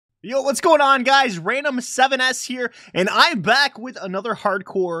Yo, what's going on, guys? Random 7S here, and I'm back with another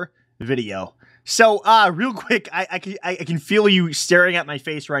hardcore video. So, real quick, I can feel you staring at my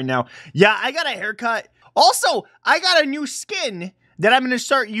face right now. Yeah, I got a haircut. Also, I got a new skin that I'm going to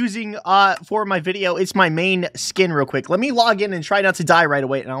start using for my video. It's my main skin real quick. Let me log in and try not to die right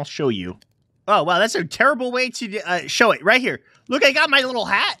away, and I'll show you. Oh, wow, that's a terrible way to show it. Right here. Look, I got my little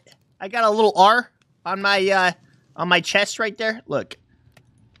hat. I got a little R on my chest right there. Look.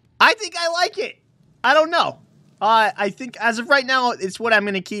 I think I like it. I don't know. I think as of right now, it's what I'm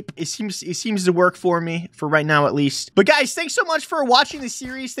going to keep. It seems to work for me, for right now at least. But guys, thanks so much for watching the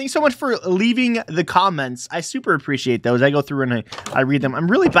series. Thanks so much for leaving the comments. I super appreciate those. I go through and I read them. I'm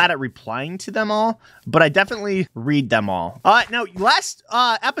really bad at replying to them all, but I definitely read them all. Now, last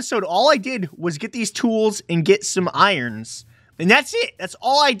episode, all I did was get these tools and get some irons. And that's it. That's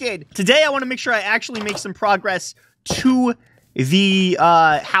all I did. Today, I want to make sure I actually make some progress to the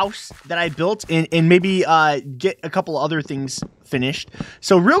house that I built and maybe get a couple other things finished.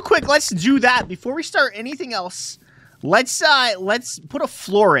 So real quick, let's do that. Before we start anything else, let's put a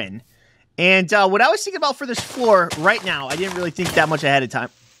floor in. And what I was thinking about for this floor right now, I didn't really think that much ahead of time.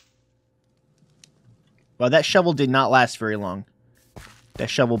 Well, that shovel did not last very long. That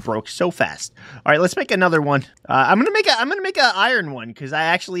shovel broke so fast. All right, let's make another one. I'm gonna make an iron one because I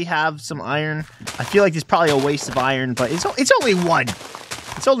actually have some iron. I feel like it's probably a waste of iron, but it's only one.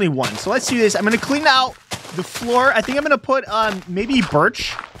 It's only one. So let's do this. I'm gonna clean out the floor. I think I'm gonna put maybe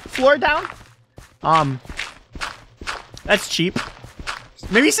birch floor down. That's cheap.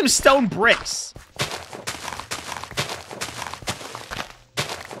 Maybe some stone bricks.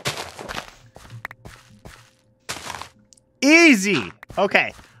 Easy.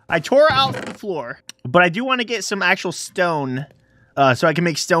 Okay, I tore out the floor, but I do want to get some actual stone so I can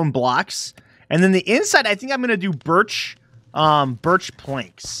make stone blocks. And then the inside, I think I'm going to do birch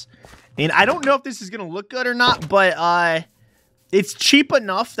planks. And I don't know if this is going to look good or not, but it's cheap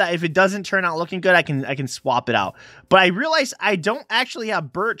enough that if it doesn't turn out looking good, I can swap it out. But I realize I don't actually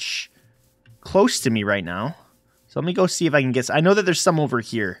have birch close to me right now. So let me go see if I can get some. I know that there's some over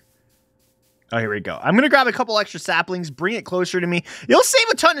here. Oh, here we go. I'm going to grab a couple extra saplings, bring it closer to me. It'll save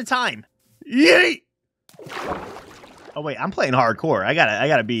a ton of time. Yay! Oh, wait. I'm playing hardcore. I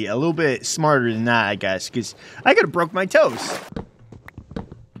gotta be a little bit smarter than that, I guess, because I could have broke my toes.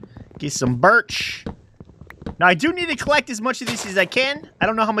 Get some birch. Now, I do need to collect as much of this as I can. I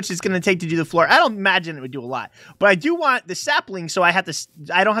don't know how much it's going to take to do the floor. I don't imagine it would do a lot. But I do want the sapling, so I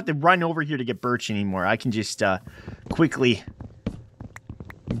don't have to run over here to get birch anymore. I can just quickly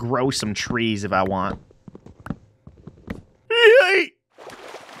grow some trees if I want. Yay!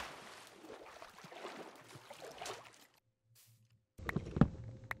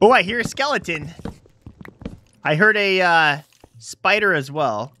 Oh, I hear a skeleton. I heard a spider as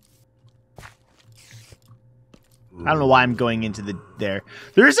well. I don't know why I'm going into there.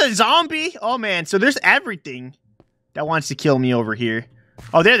 There's a zombie. Oh man, so there's everything that wants to kill me over here.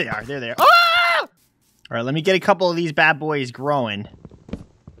 Oh, there they are. There they are. Ah! All right, let me get a couple of these bad boys growing.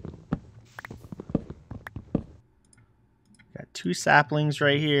 Two saplings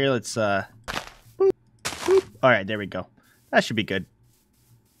right here. Let's boop, boop. All right, there we go. That should be good.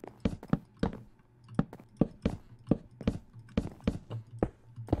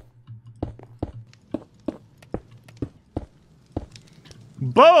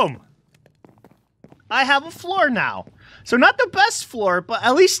 Boom! I have a floor now. So not the best floor, but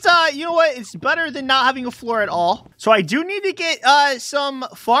at least, you know what? It's better than not having a floor at all. So I do need to get some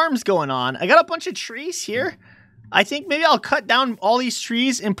farms going on. I got a bunch of trees here. I think maybe I'll cut down all these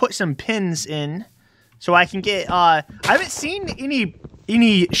trees and put some pins in so I can get, I haven't seen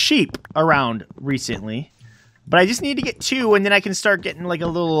any sheep around recently, but I just need to get 2 and then I can start getting like a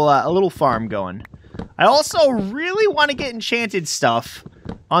little farm going. I also really want to get enchanted stuff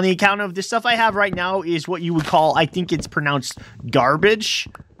on the account of the stuff I have right now is what you would call, I think it's pronounced garbage.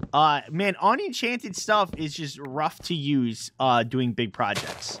 Man, unenchanted stuff is just rough to use doing big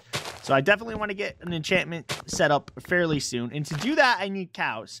projects. So I definitely want to get an enchantment set up fairly soon. And to do that, I need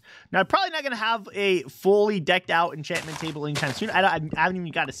cows. Now, I'm probably not going to have a fully decked out enchantment table anytime soon. I haven't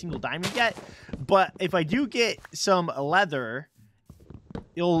even got a single diamond yet. But if I do get some leather,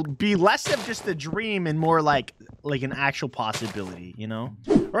 it'll be less of just a dream and more like an actual possibility, you know?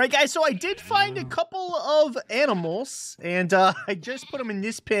 All right, guys, so I did find a couple of animals. And I just put them in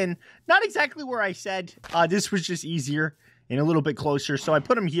this pen. Not exactly where I said. This was just easier and a little bit closer, so I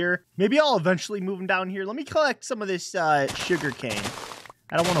put them here. Maybe I'll eventually move them down here. Let me collect some of this sugar cane.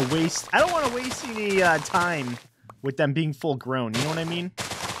 I don't want to waste any time with them being full grown. You know what I mean?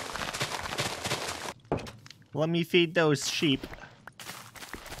 Let me feed those sheep.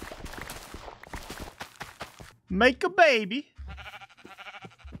 Make a baby.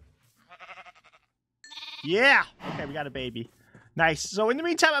 Yeah. Okay, we got a baby. Nice. So in the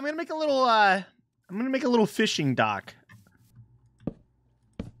meantime, I'm gonna make a little fishing dock.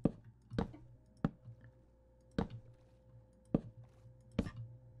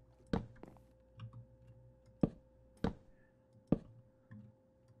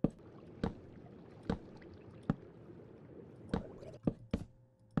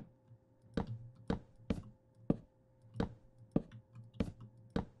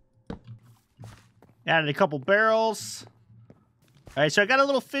 Added a couple barrels. All right, so I got a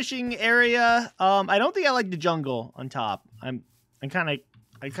little fishing area. I don't think I like the jungle on top. I kind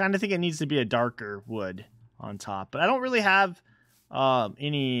of think it needs to be a darker wood on top, but I don't really have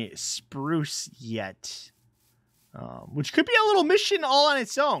any spruce yet, which could be a little mission all on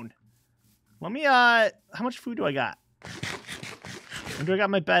its own. Let me. How much food do I got? Do I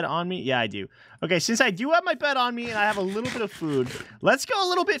got my bed on me? Yeah, I do. Okay, since I do have my bed on me and I have a little bit of food, let's go a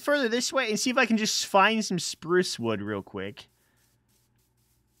little bit further this way and see if I can just find some spruce wood real quick.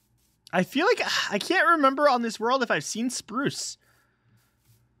 I feel like I can't remember on this world if I've seen spruce.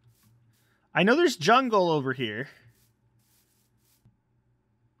 I know there's jungle over here.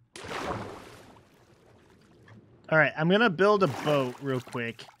 All right, I'm going to build a boat real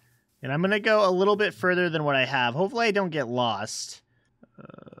quick. And I'm going to go a little bit further than what I have. Hopefully I don't get lost.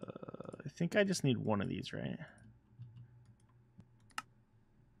 I think I just need one of these, right?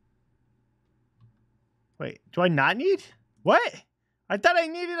 Wait, do I not need? What? I thought I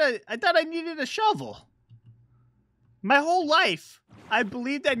needed a shovel. My whole life, I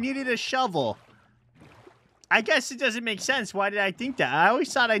believed I needed a shovel. I guess it doesn't make sense. Why did I think that? I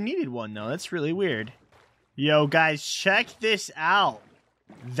always thought I needed one, though. That's really weird. Yo, guys, check this out.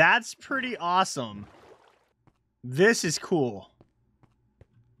 That's pretty awesome. This is cool.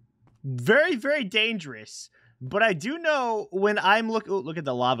 Very, very dangerous. But I do know when I'm looking... Oh, look at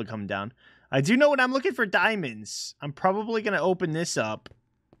the lava coming down. I do know when I'm looking for diamonds, I'm probably going to open this up.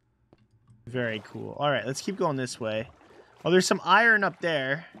 Very cool. All right, let's keep going this way. Oh, there's some iron up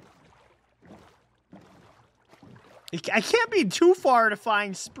there. I can't be too far to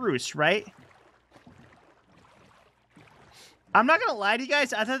find spruce, right? I'm not going to lie to you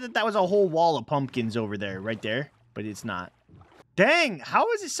guys. I thought that was a whole wall of pumpkins over there, right there. But it's not. Dang,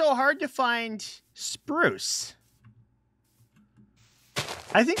 how is it so hard to find spruce?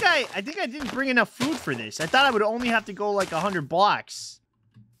 I think I didn't bring enough food for this. I thought I would only have to go like 100 blocks.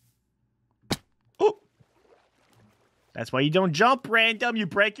 Oh. That's why you don't jump random. You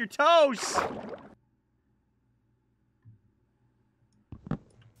break your toes.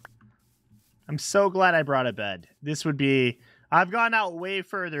 I'm so glad I brought a bed. This would be... I've gone out way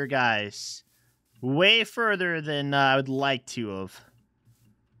further, guys. Way further than I would like to have.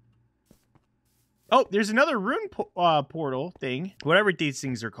 Oh, there's another rune portal thing. Whatever these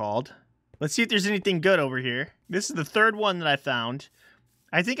things are called. Let's see if there's anything good over here. This is the third one that I found.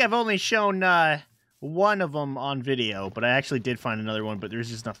 I think I've only shown one of them on video, but I actually did find another one, but there's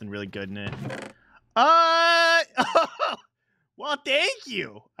just nothing really good in it. Well, thank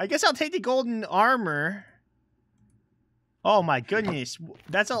you. I guess I'll take the golden armor. Oh my goodness.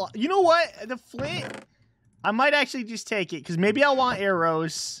 That's a lot. You know what? The flint. I might actually just take it because maybe I'll want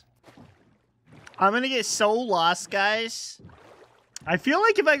arrows. I'm going to get so lost, guys. I feel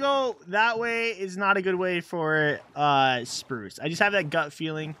like if I go that way is not a good way for spruce. I just have that gut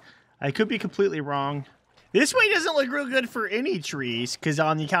feeling. I could be completely wrong. This way doesn't look real good for any trees because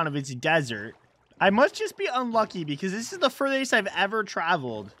on the account of its desert. I must just be unlucky because this is the furthest I've ever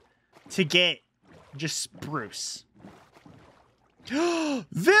traveled to get just spruce.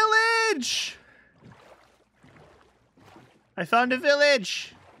 Village! I found a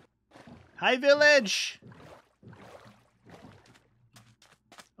village. Hi, village.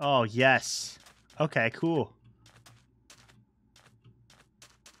 Oh, yes. Okay, cool.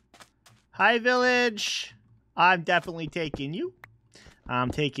 Hi, village. I'm definitely taking you.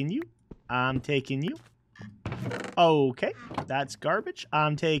 I'm taking you. I'm taking you. Okay, that's garbage.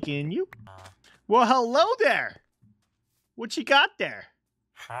 I'm taking you. Well, hello there. What you got there?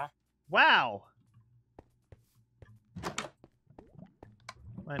 Huh? Wow.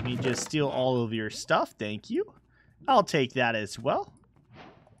 Let me just steal all of your stuff. Thank you. I'll take that as well.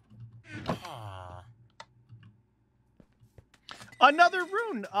 Another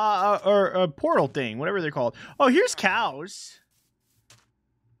rune, or a portal thing, whatever they're called. Oh, here's cows.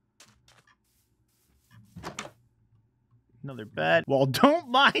 Another bed. Well, don't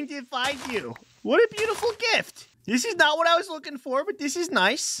mind if I do. What a beautiful gift. This is not what I was looking for, but this is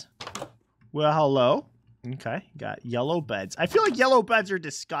nice. Well, hello. Okay, got yellow beds. I feel like yellow beds are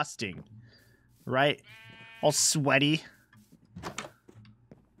disgusting, right? All sweaty.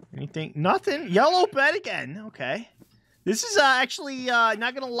 Anything? Nothing? Yellow bed again. Okay. This is actually,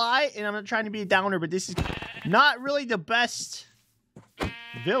 not gonna lie, and I'm not trying to be a downer, but this is not really the best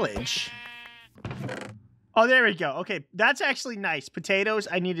village. Oh, there we go. Okay, that's actually nice. Potatoes,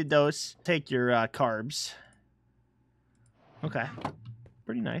 I needed those. Take your carbs. Okay.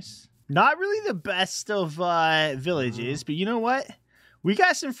 Pretty nice. Not really the best of villages, but you know what? We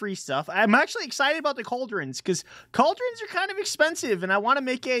got some free stuff. I'm actually excited about the cauldrons, because cauldrons are kind of expensive, and I want to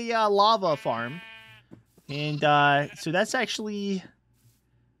make a lava farm. And so that's actually...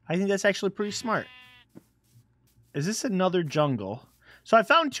 I think that's actually pretty smart. Is this another jungle? So I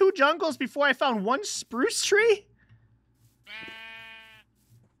found 2 jungles before I found 1 spruce tree?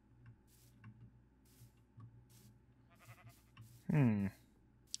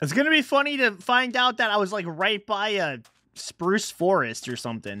 It's gonna be funny to find out that I was like right by a spruce forest or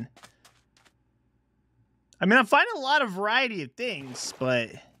something. I mean, I'm finding a lot of variety of things, but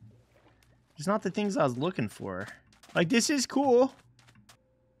it's not the things I was looking for. Like, this is cool.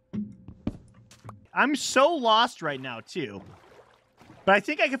 I'm so lost right now, too. But I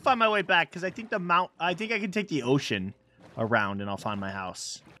think I can find my way back, because I think I think I can take the ocean around and I'll find my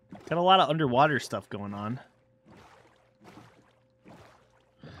house. Got a lot of underwater stuff going on.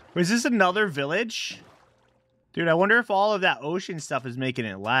 Is this another village? Dude, I wonder if all of that ocean stuff is making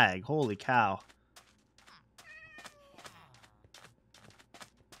it lag. Holy cow.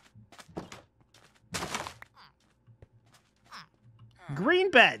 Green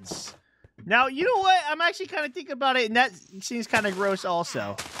beds. Now, you know what? I'm actually kind of thinking about it, and that seems kind of gross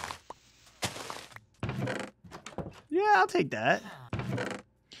also. Yeah, I'll take that.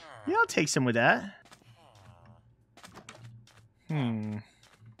 Yeah, I'll take some of that.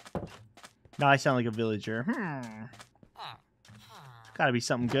 Now I sound like a villager. Gotta be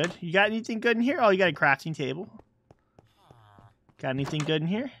something good. You got anything good in here? Oh, you got a crafting table. Got anything good in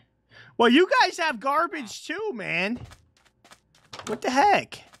here? Well, you guys have garbage too, man. What the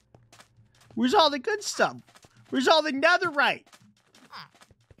heck? Where's all the good stuff? Where's all the netherite?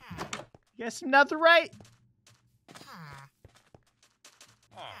 You got some netherite?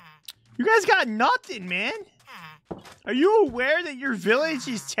 You guys got nothing, man. Are you aware that your village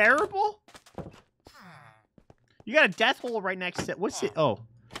is terrible? You got a death hole right next to it. What's it? Oh.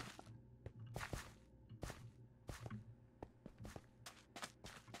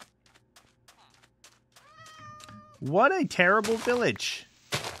 What a terrible village.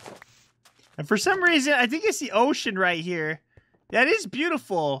 And for some reason, I think it's the ocean right here. That is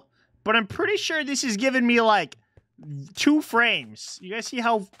beautiful, but I'm pretty sure this is giving me like 2 frames. You guys see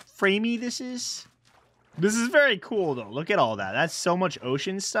how framey this is? This is very cool though. Look at all that. That's so much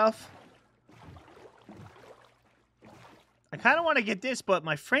ocean stuff. I kind of want to get this, but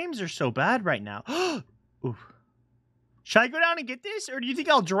my frames are so bad right now. Ooh. Should I go down and get this, or do you think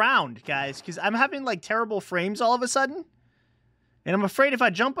I'll drown, guys? Because I'm having, like, terrible frames all of a sudden. And I'm afraid if I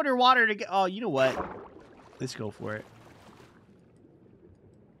jump underwater to get... Oh, you know what? Let's go for it.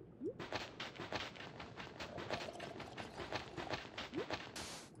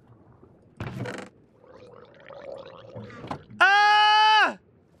 Ah!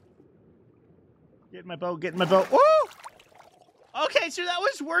 Get in my boat, get in my boat. Woo! Okay, so that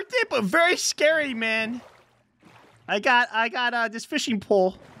was worth it, but very scary, man. I got this fishing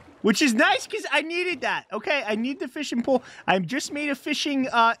pole, which is nice because I needed that. Okay, I need the fishing pole. I just made a fishing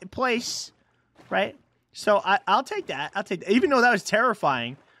place, right? So I'll take that. I'll take that. Even though that was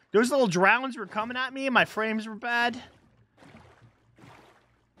terrifying. Those little drowns were coming at me and my frames were bad.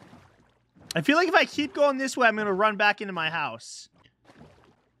 I feel like if I keep going this way, I'm going to run back into my house.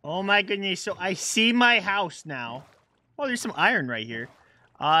 Oh my goodness. So I see my house now. Oh, there's some iron right here.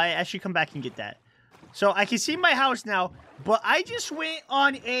 I should come back and get that. So I can see my house now, but I just went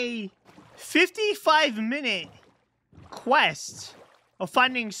on a 55-minute quest of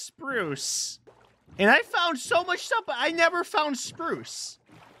finding spruce. And I found so much stuff, but I never found spruce.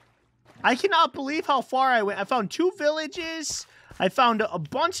 I cannot believe how far I went. I found 2 villages. I found a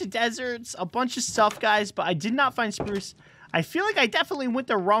bunch of deserts, a bunch of stuff, guys, but I did not find spruce. I feel like I definitely went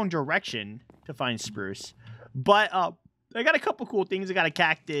the wrong direction to find spruce. But I got a couple cool things. I got a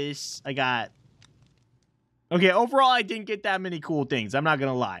cactus. I got... Okay, overall, I didn't get that many cool things. I'm not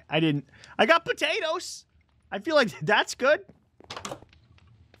gonna lie. I got potatoes. I feel like that's good.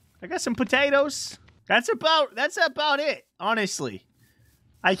 I got some potatoes. That's about it, honestly.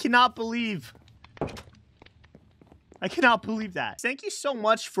 I cannot believe I cannot believe that. Thank you so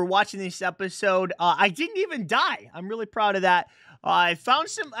much for watching this episode. I didn't even die. I'm really proud of that. I found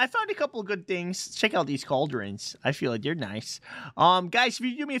a couple of good things. Check out these cauldrons. I feel like they're nice. Guys, if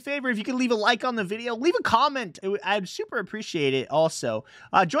you do me a favor, if you could leave a like on the video, leave a comment. I'd super appreciate it also.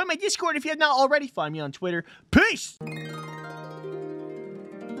 Join my Discord if you have not already. Find me on Twitter. Peace!